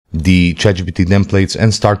the ChatGPT templates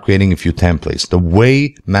and start creating a few templates. The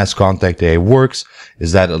way Mass Contact AI works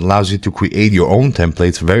is that it allows you to create your own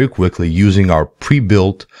templates very quickly using our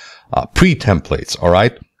pre-built pre-templates. All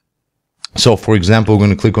right. So for example, we're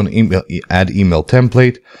going to click on add email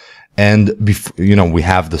template. And we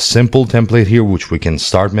have the simple template here, which we can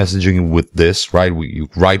start messaging with this, right? You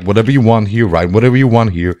write whatever you want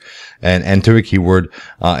here, and enter a keyword,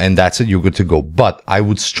 and that's it. You're good to go. But I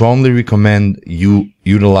would strongly recommend you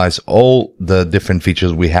utilize all the different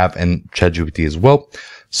features we have in ChatGPT as well.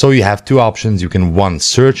 So you have two options. You can, one,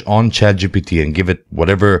 search on ChatGPT and give it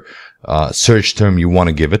whatever search term you want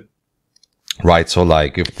to give it, right? So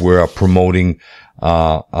like if we're promoting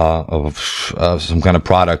some kind of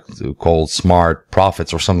product called Smart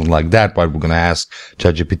Profits or something like that, right? We're going to ask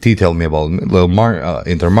ChatGPT, tell me about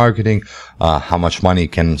intermarketing, how much money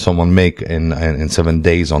can someone make in 7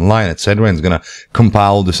 days online, etc. And it's going to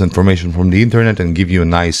compile this information from the internet and give you a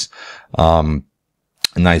nice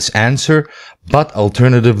answer. But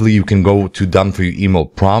alternatively, you can go to done for you email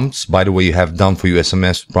prompts. By the way, you have done for you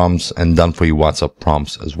SMS prompts and done for you WhatsApp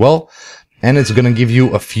prompts as well. And it's going to give you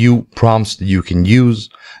a few prompts that you can use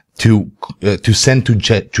to send to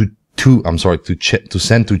ChatGPT.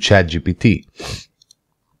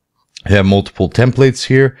 You have multiple templates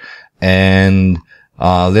here, and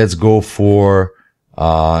let's go for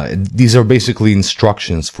these are basically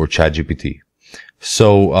instructions for ChatGPT.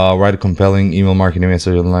 So write a compelling email marketing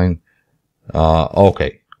message online.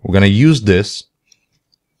 Okay, we're going to use this,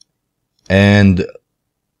 and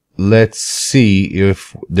let's see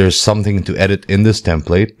if there's something to edit in this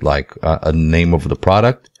template, like a name of the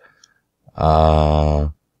product.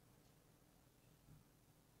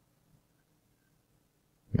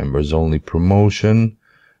 Members only promotion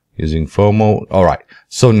using FOMO. All right.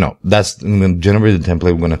 So no, that's I'm going to generate the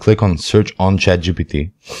template. We're going to click on search on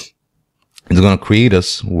ChatGPT. It's going to create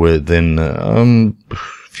us within a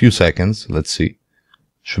few seconds. Let's see.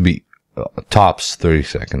 Should be tops 30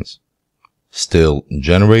 seconds. Still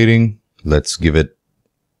generating. Let's give it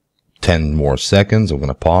 10 more seconds. I'm going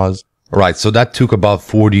to pause. All right. So that took about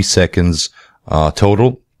 40 seconds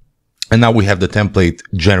total. And now we have the template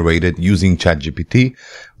generated using ChatGPT.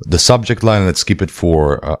 The subject line, let's keep it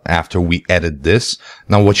for after we edit this.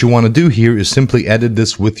 Now, what you want to do here is simply edit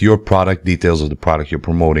this with your product details of the product you're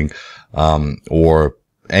promoting, or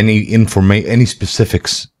any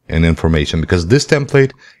specifics and information, because this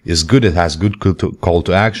template is good. It has good call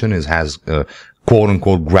to action. It has quote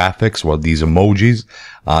unquote graphics, well, these emojis.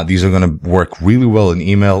 These are going to work really well in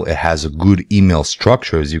email. It has a good email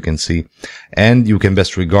structure, as you can see. And you can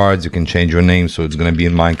best regards. You can change your name. So it's going to be,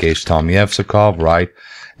 in my case, Tommy Evsakov, right?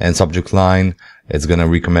 And subject line, it's going to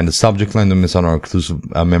recommend the subject line to miss on our exclusive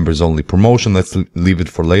members only promotion. Let's leave it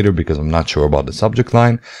for later because I'm not sure about the subject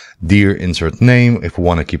line. Dear insert name, if we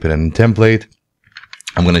want to keep it in a template.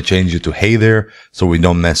 I'm going to change it to hey there so we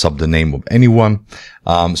don't mess up the name of anyone.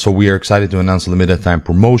 So we are excited to announce a limited time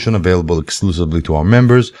promotion available exclusively to our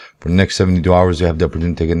members. For the next 72 hours, you have the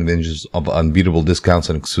opportunity to take advantage of unbeatable discounts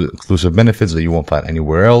and exclusive benefits that you won't find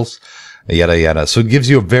anywhere else. Yada, yada. So it gives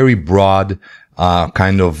you a very broad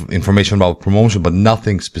kind of information about promotion, but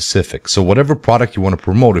nothing specific. So whatever product you want to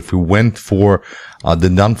promote, if we went for the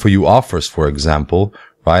done for you offers, for example,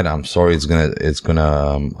 right? I'm sorry,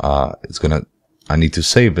 I need to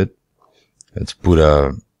save it. Let's put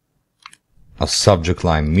a subject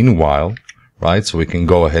line meanwhile, right? So we can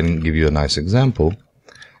go ahead and give you a nice example.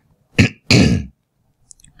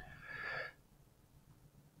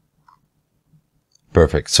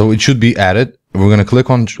 Perfect. So it should be added. We're going to click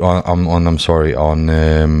on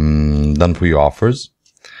done for you offers.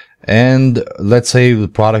 And let's say the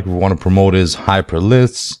product we want to promote is hyper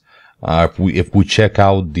lists. If we check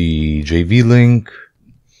out the JV link,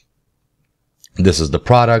 this is the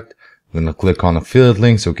product. I'm going to click on affiliate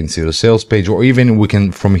link so we can see the sales page, or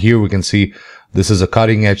even from here, we can see this is a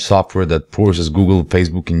cutting edge software that forces Google,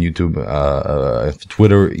 Facebook, and YouTube,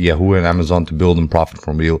 Twitter, Yahoo, and Amazon to build and profit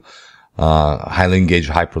from real, highly engaged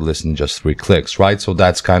hyperlist in just 3 clicks, right? So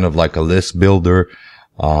that's kind of like a list builder,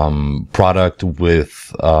 product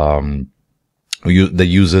with, that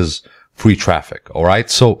uses free traffic. All right.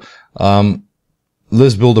 So,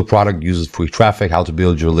 list builder product uses free traffic, how to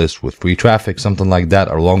build your list with free traffic, something like that,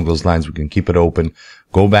 or along those lines. We can keep it open.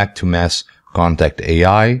 Go back to Mass Contact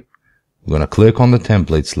AI. We're going to click on the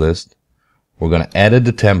templates list. We're going to edit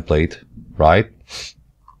the template, right?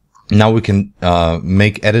 Now we can,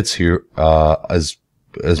 make edits here, as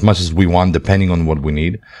much as we want, depending on what we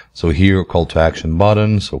need. So here, call to action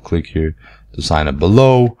button. So click here to sign up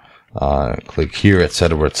below, click here,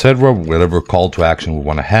 etc., whatever call to action we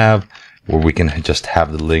want to have. Or we can just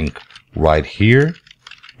have the link right here,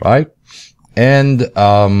 right? And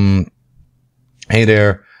hey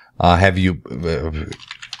there, have you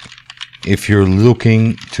if you're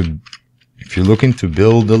looking to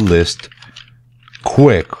build a list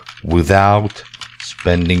quick without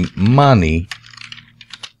spending money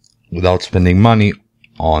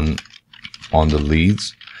on the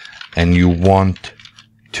leads, and you want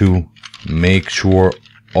to make sure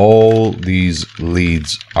all these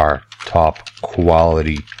leads are top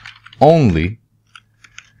quality only,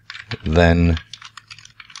 then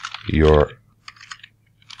you're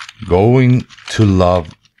going to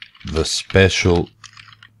love the special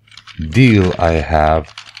deal I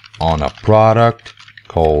have on a product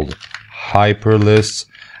called Hyperlists.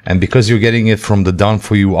 And because you're getting it from the Done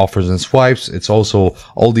For You offers and swipes, it's also,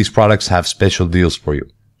 all these products have special deals for you.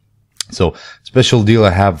 So, special deal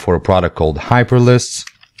I have for a product called Hyperlists.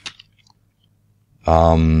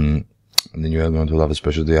 And then you are going to love a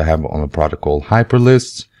special deal I have on a product called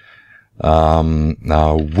Hyperlists.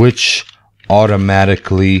 Now, which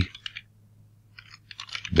automatically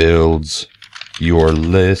builds your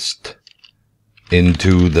list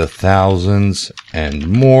into the thousands and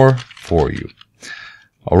more for you.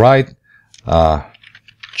 All right.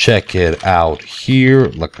 Check it out here,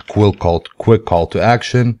 like a quick call to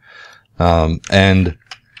action. And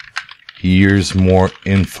here's more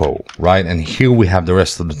info, right? And here we have the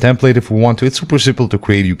rest of the template if we want to. It's super simple to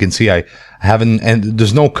create. You can see I haven't, and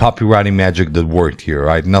there's no copywriting magic that worked here,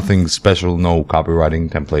 right? Nothing special, no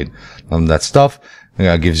copywriting template, none of that stuff.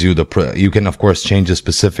 Gives you you can of course change the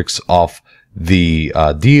specifics of the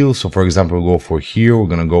deal. So for example, we'll go for here, we're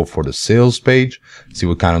going to go for the sales page, see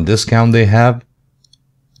what kind of discount they have.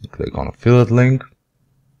 Click on affiliate link.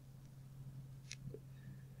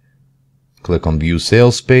 Click on view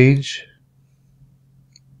sales page.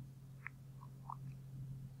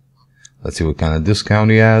 Let's see what kind of discount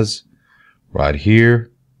he has. Right here.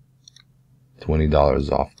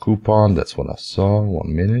 $20 off coupon. That's what I saw.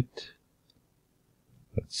 1 minute.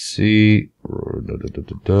 Let's see.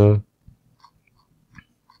 Let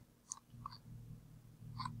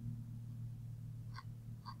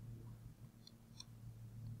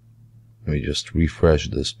me just refresh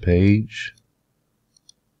this page.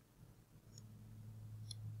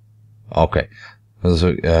 Okay.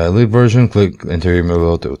 So, lead version, click enter your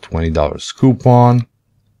email to $20 coupon.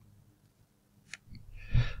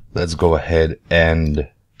 Let's go ahead and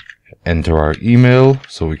enter our email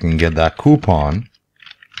so we can get that coupon,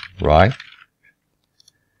 right?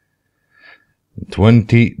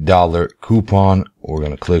 $20 coupon. We're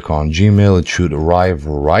going to click on Gmail. It should arrive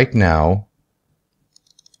right now.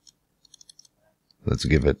 Let's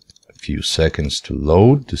give it a few seconds to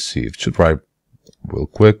load to see if it should arrive real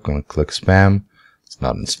quick. Gonna click spam. It's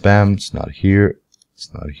not in spam. It's not here.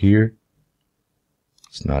 It's not here.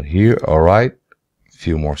 It's not here. All right. A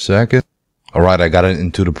few more seconds. All right. I got it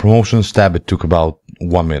into the promotions tab. It took about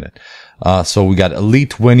 1 minute. So we got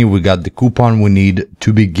Elite 20. We got the coupon we need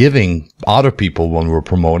to be giving other people when we're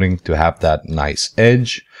promoting to have that nice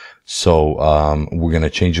edge. So, we're going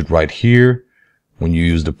to change it right here when you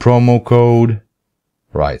use the promo code.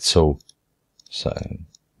 Right. So all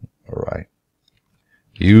right.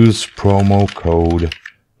 Use promo code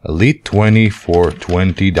Elite20 for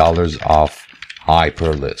 $20 off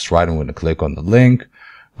Hyperlist. Right. I'm going to click on the link.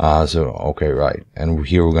 Okay. Right. And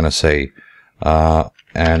here we're going to say,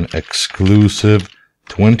 an exclusive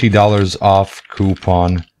 $20 off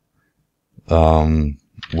coupon,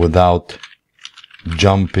 without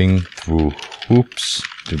jumping through hoops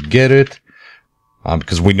to get it.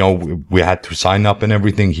 Because we know we had to sign up and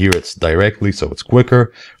everything. Here it's directly, so it's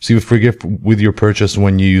quicker. Receive a free gift with your purchase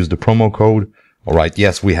when you use the promo code. All right.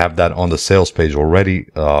 Yes, we have that on the sales page already,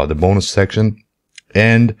 the bonus section.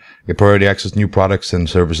 And get priority access to new products and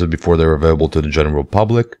services before they're available to the general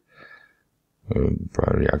public.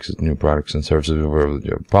 Priority access to new products and services before the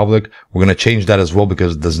general public. We're going to change that as well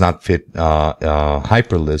because it does not fit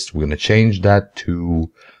Hyperlist. We're going to change that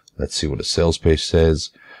to, let's see what the sales page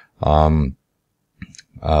says. We're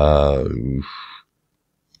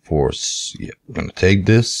going to take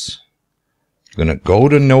this. We're going to go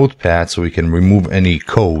to Notepad so we can remove any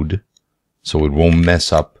code so it won't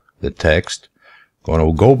mess up the text. Going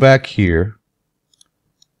to go back here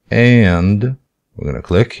and we're going to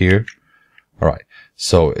click here. All right.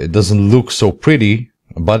 So it doesn't look so pretty,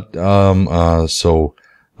 but, all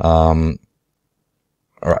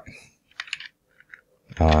right.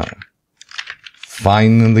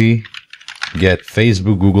 Finally get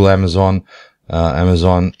Facebook, Google, Amazon,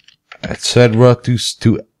 etc.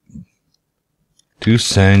 to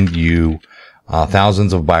send you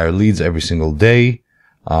thousands of buyer leads every single day.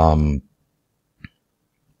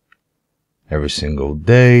 every single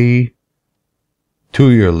day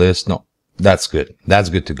to your list. No, that's good. That's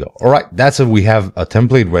good to go. All right. That's it. We have a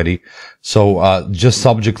template ready. So, just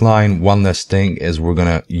subject line. One last thing is we're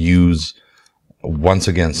going to use once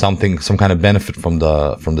again, some kind of benefit from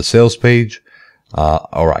the sales page.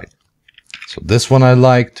 All right. So this one I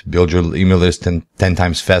liked. Build your email list 10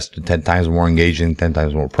 times faster, 10 times more engaging, 10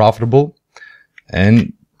 times more profitable.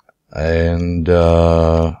 And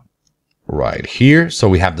right here. So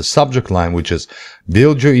we have the subject line, which is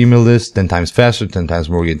build your email list 10 times faster, 10 times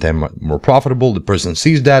more, 10 more profitable. The person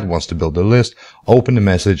sees that, wants to build the list, open the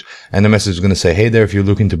message, and the message is going to say, hey there, if you're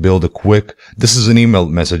looking to build a quick, this is an email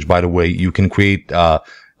message, by the way. You can create,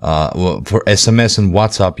 well, for SMS and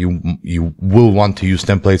WhatsApp, you will want to use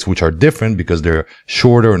templates which are different because they're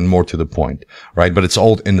shorter and more to the point, right? But it's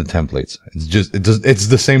all in the templates. It's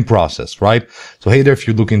the same process, right? So, hey there, if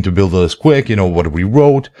you're looking to build this quick, you know what we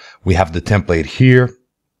wrote. We have the template here.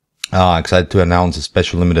 Excited to announce a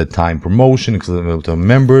special limited time promotion, exclusive to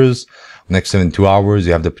members. Next 72 hours,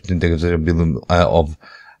 you have the opportunity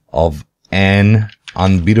of an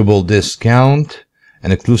unbeatable discount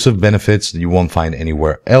and exclusive benefits that you won't find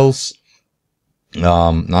anywhere else.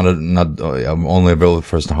 Not only available for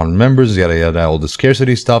first 100 members, yada, yada, all the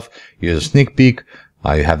scarcity stuff. Here's a sneak peek.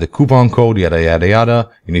 You have the coupon code, yada, yada, yada.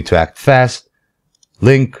 You need to act fast.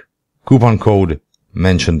 Link, coupon code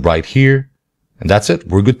mentioned right here. And that's it.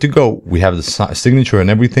 We're good to go. We have the signature and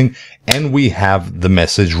everything, and we have the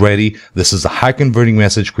message ready. This is a high converting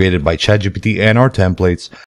message created by ChatGPT and our templates.